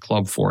isn't a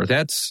club for,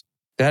 that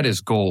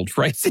is gold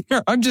right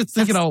there. I'm just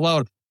thinking out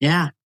loud.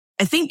 Yeah.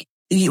 I think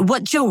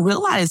what you'll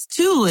realize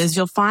too is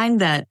you'll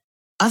find that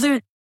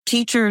other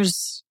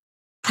teachers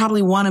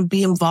probably want to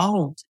be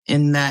involved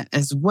in that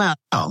as well.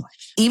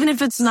 Even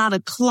if it's not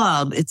a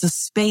club, it's a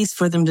space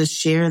for them to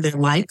share their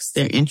likes,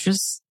 their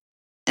interests.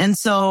 And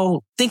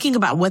so thinking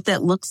about what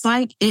that looks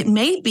like,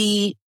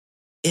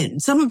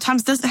 it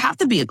sometimes doesn't have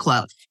to be a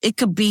club. It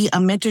could be a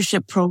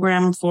mentorship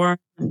program for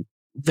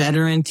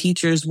veteran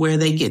teachers where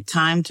they get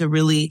time to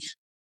really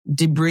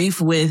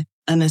debrief with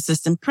an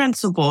assistant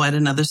principal at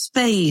another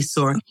space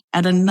or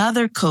at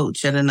another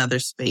coach at another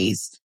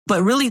space.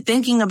 But really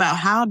thinking about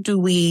how do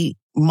we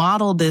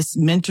model this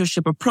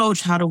mentorship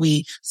approach? How do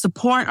we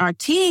support our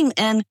team?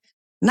 And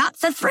not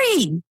for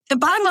free. If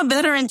I'm a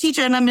veteran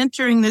teacher and I'm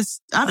mentoring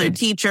this other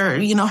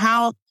teacher, you know,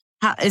 how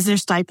is there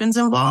stipends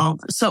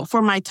involved? So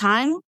for my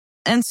time.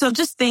 And so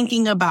just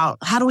thinking about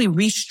how do we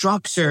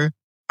restructure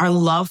our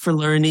love for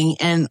learning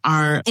and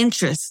our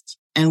interest,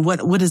 and what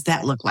does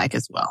that look like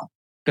as well?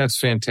 That's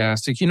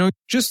fantastic. You know,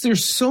 just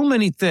there's so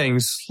many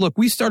things. Look,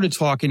 we started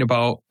talking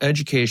about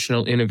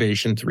Educational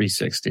Innovation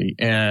 360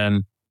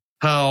 and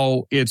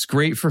how it's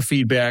great for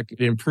feedback.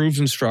 It improves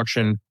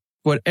instruction,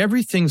 but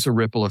everything's a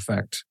ripple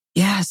effect.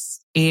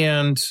 Yes.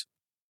 And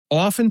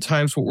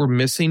oftentimes what we're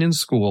missing in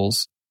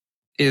schools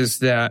is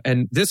that,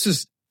 and this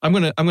is, I'm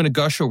going to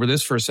gush over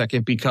this for a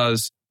second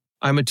because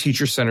I'm a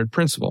teacher-centered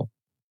principal.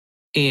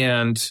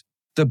 And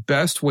the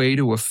best way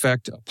to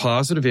affect a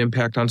positive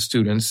impact on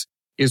students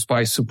is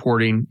by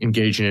supporting,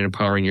 engaging, and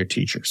empowering your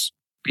teachers.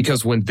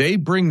 Because when they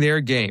bring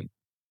their game,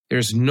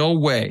 there's no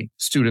way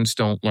students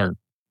don't learn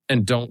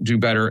and don't do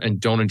better and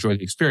don't enjoy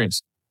the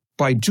experience.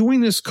 By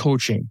doing this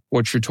coaching,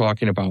 what you're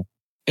talking about,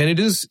 and it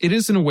is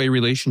in a way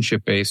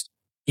relationship based.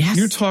 Yes.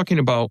 You're talking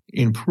about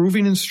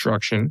improving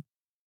instruction.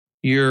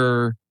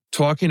 You're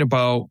talking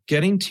about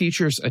getting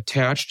teachers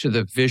attached to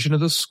the vision of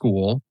the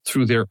school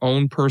through their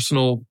own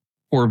personal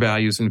core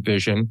values and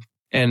vision,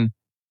 and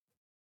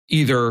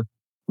either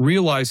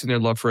realizing their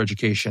love for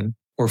education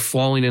or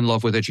falling in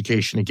love with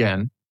education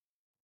again.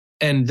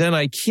 And then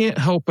I can't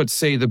help but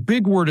say the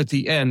big word at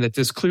the end that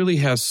this clearly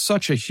has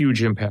such a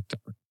huge impact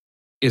on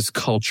is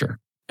culture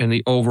and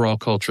the overall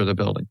culture of the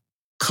building.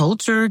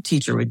 Culture,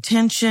 teacher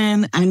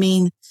retention. I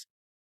mean,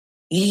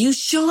 you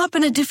show up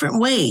in a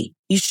different way.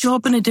 You show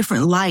up in a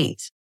different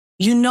light.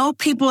 You know,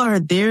 people are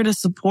there to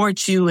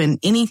support you in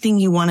anything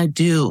you want to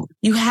do.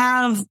 You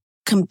have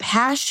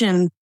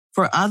compassion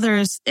for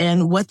others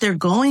and what they're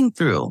going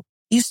through.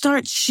 You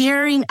start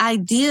sharing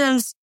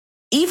ideas.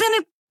 Even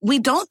if we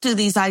don't do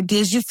these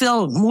ideas, you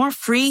feel more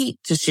free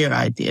to share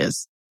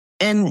ideas.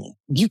 And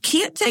you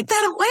can't take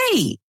that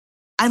away.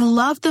 I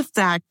love the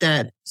fact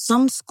that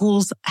some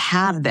schools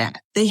have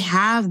that. They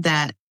have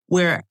that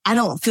where I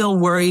don't feel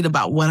worried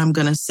about what I'm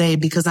going to say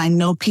because I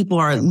know people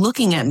are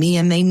looking at me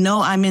and they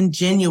know I'm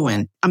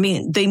genuine. I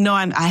mean, they know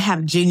I have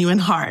a genuine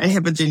heart. I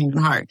have a genuine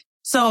heart.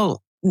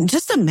 So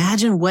just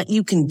imagine what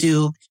you can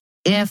do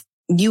if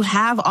you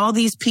have all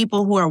these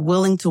people who are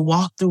willing to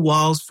walk through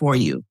walls for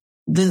you.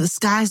 The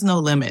sky's no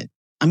limit.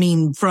 I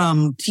mean,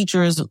 from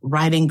teachers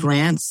writing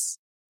grants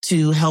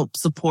to help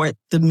support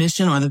the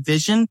mission or the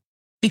vision,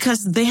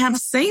 because they have a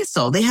say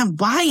so. They have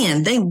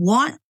buy-in. They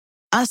want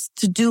us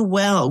to do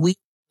well. We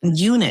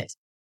unit.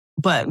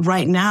 But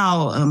right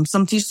now,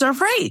 some teachers are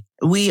afraid.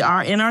 We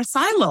are in our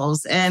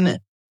silos and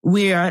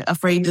we are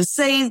afraid to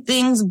say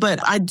things. But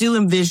I do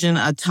envision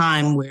a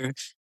time where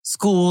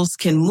schools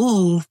can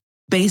move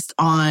based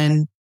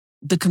on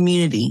the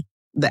community,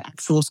 the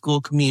actual school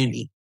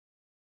community.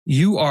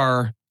 You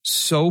are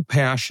so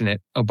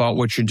passionate about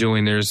what you're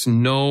doing. There's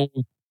no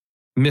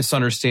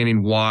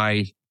misunderstanding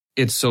why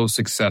it's so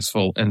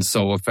successful and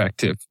so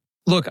effective.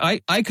 Look, I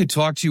could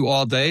talk to you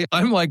all day.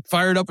 I'm like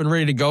fired up and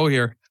ready to go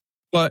here.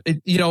 But,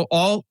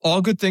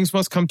 all good things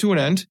must come to an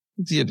end.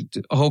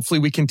 Hopefully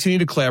we continue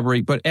to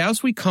collaborate. But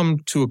as we come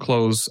to a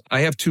close,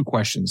 I have two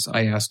questions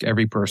I ask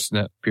every person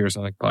that appears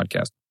on the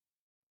podcast.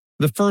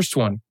 The first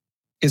one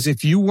is,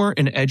 if you weren't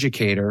an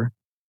educator,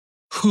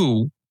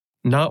 who,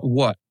 not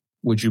what,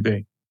 would you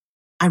be?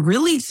 I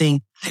really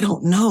think, I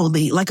don't know,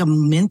 like a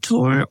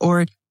mentor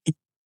or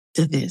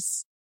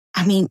activist.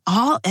 I mean,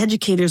 all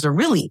educators are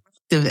really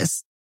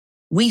activists.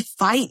 We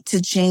fight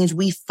to change.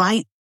 We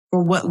fight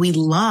for what we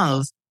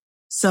love.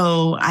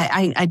 So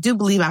I do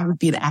believe I would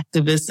be an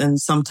activist in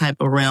some type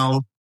of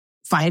realm,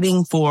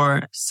 fighting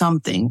for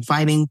something,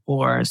 fighting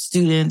for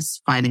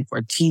students, fighting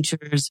for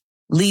teachers,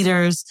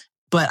 leaders.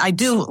 But I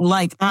do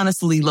like,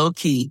 honestly, low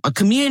key, a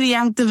community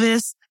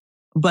activist,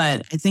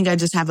 but I think I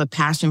just have a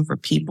passion for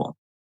people.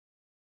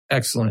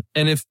 Excellent.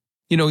 And if,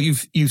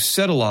 you've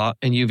said a lot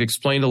and you've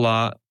explained a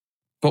lot,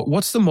 but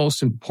what's the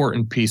most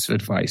important piece of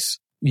advice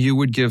you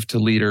would give to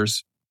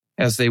leaders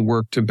as they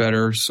work to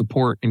better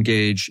support,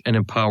 engage, and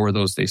empower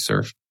those they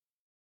serve?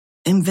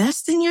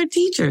 Invest in your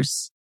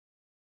teachers.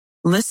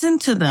 Listen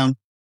to them.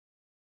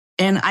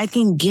 And I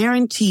can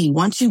guarantee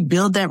once you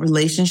build that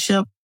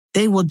relationship,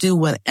 they will do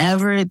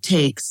whatever it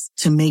takes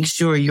to make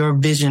sure your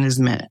vision is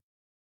met.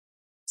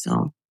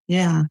 So,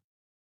 yeah.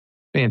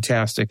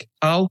 Fantastic.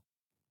 The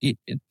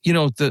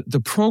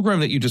program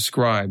that you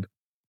describe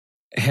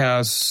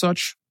has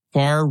such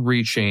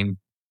far-reaching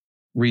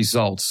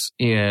results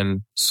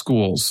in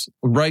schools,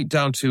 right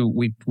down to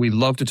we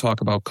love to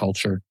talk about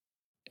culture.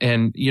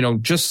 And,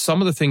 just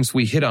some of the things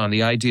we hit on,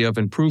 the idea of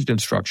improved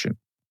instruction,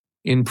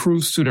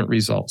 improved student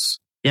results,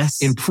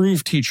 yes,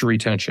 improved teacher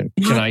retention.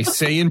 Can I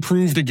say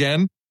improved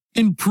again?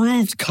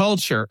 Improved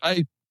culture.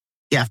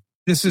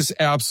 This is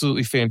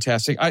absolutely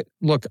fantastic. I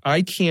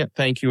can't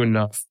thank you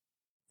enough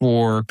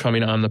for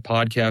coming on the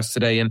podcast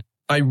today. And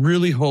I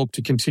really hope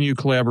to continue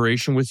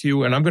collaboration with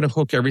you. And I'm going to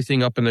hook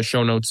everything up in the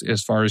show notes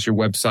as far as your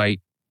website.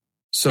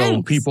 So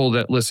Thanks. People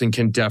that listen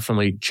can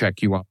definitely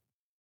check you out.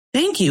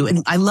 Thank you.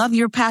 And I love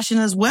your passion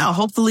as well.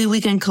 Hopefully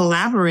we can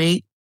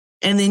collaborate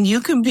and then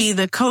you can be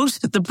the coach,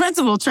 the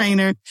principal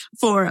trainer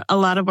for a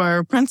lot of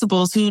our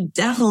principals who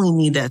definitely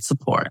need that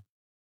support.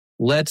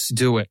 Let's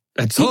do it.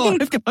 That's all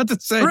I've got to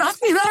say.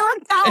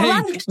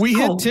 We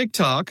hit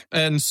TikTok,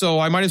 and so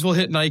I might as well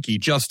hit Nike.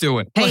 Just do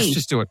it. Let's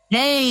just do it.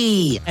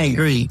 Hey, I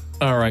agree.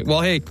 All right.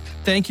 Well, hey,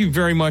 thank you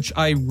very much.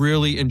 I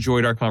really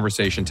enjoyed our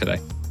conversation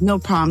today. No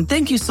problem.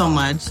 Thank you so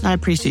much. I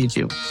appreciate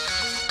you.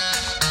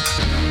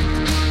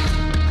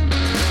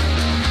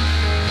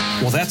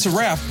 Well, that's a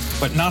wrap,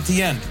 but not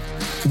the end.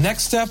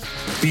 Next step,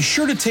 be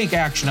sure to take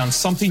action on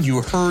something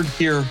you heard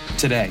here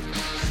today.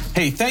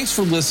 Hey, thanks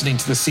for listening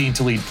to the Seeing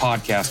to Lead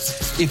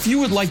podcast. If you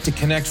would like to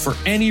connect for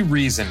any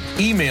reason,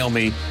 email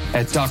me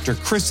at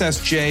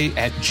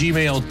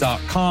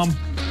drchrissj@gmail.com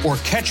or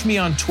catch me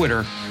on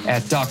Twitter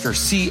at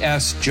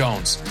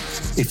drcsjones.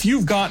 If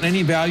you've gotten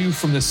any value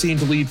from the Seeing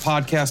to Lead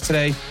podcast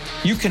today,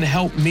 you can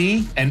help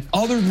me and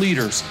other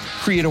leaders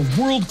create a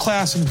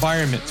world-class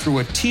environment through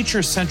a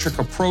teacher-centric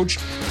approach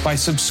by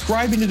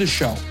subscribing to the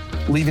show,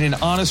 leaving an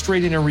honest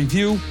rating and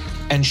review,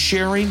 and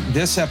sharing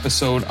this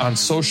episode on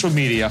social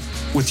media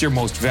with your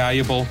most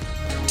valuable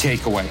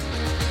takeaway.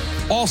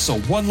 Also,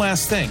 one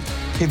last thing.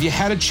 Have you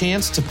had a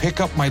chance to pick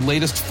up my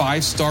latest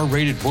 5-star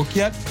rated book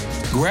yet?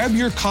 Grab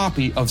your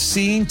copy of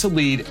Seeing to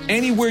Lead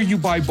anywhere you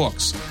buy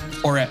books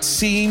or at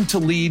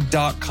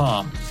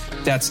seeingtolead.com.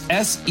 That's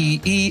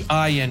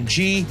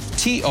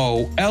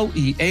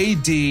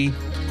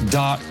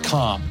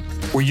seeingtolead.com,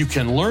 where you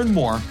can learn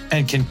more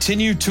and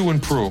continue to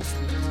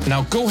improve.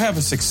 Now go have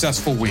a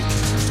successful week.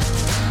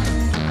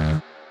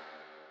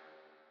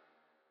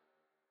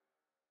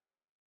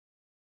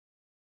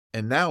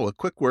 And now a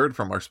quick word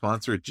from our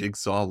sponsor,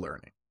 Jigsaw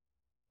Learning.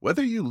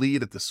 Whether you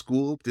lead at the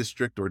school,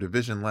 district, or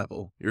division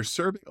level, you're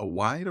serving a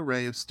wide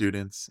array of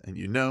students, and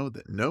you know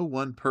that no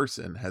one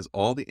person has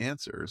all the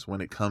answers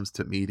when it comes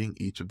to meeting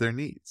each of their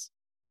needs.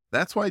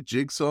 That's why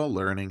Jigsaw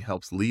Learning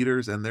helps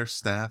leaders and their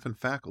staff and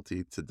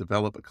faculty to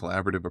develop a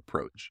collaborative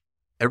approach.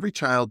 Every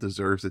child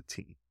deserves a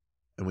team,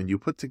 and when you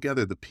put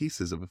together the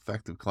pieces of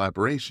effective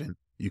collaboration,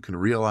 you can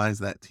realize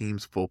that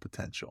team's full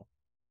potential.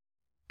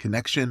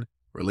 Connection,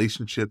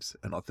 relationships,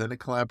 and authentic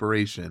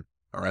collaboration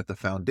are at the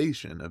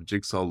foundation of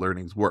Jigsaw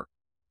Learning's work.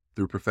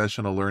 Through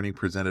professional learning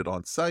presented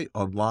on-site,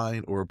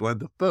 online, or a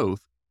blend of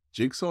both,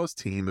 Jigsaw's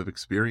team of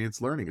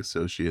experienced learning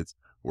associates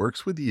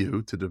works with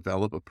you to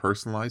develop a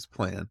personalized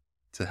plan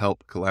to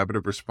help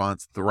collaborative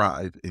response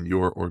thrive in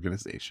your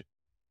organization.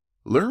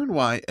 Learn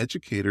why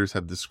educators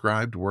have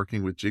described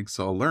working with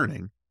Jigsaw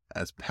Learning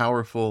as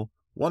powerful,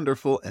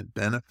 wonderful, and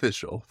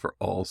beneficial for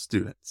all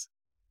students.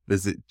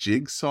 Visit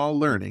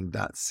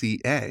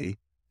jigsawlearning.ca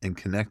and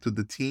connect with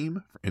the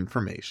team for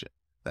information.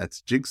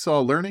 That's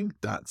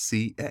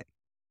jigsawlearning.ca.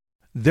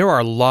 There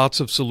are lots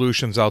of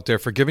solutions out there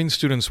for giving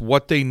students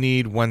what they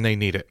need when they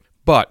need it.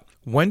 But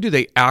when do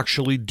they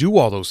actually do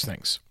all those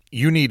things?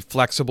 You need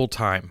flexible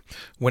time.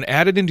 When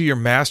added into your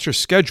master's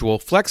schedule,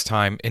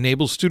 FlexTime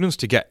enables students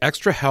to get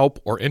extra help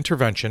or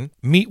intervention,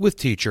 meet with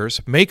teachers,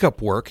 make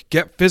up work,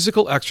 get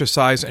physical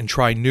exercise, and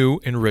try new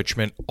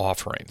enrichment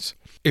offerings.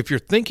 If you're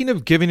thinking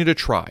of giving it a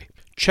try,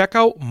 check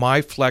out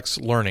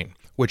MyFlexLearning,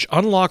 which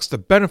unlocks the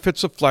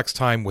benefits of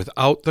FlexTime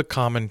without the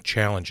common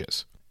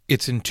challenges.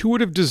 Its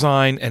intuitive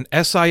design and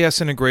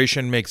SIS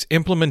integration makes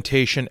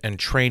implementation and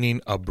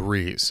training a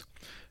breeze.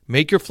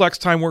 Make your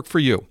FlexTime work for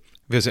you.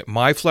 Visit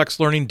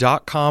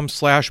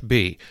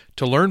myflexlearning.com/B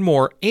to learn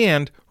more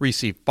and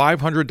receive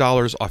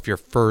 $500 off your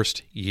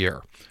first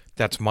year.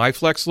 That's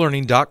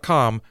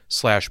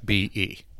myflexlearning.com/BE.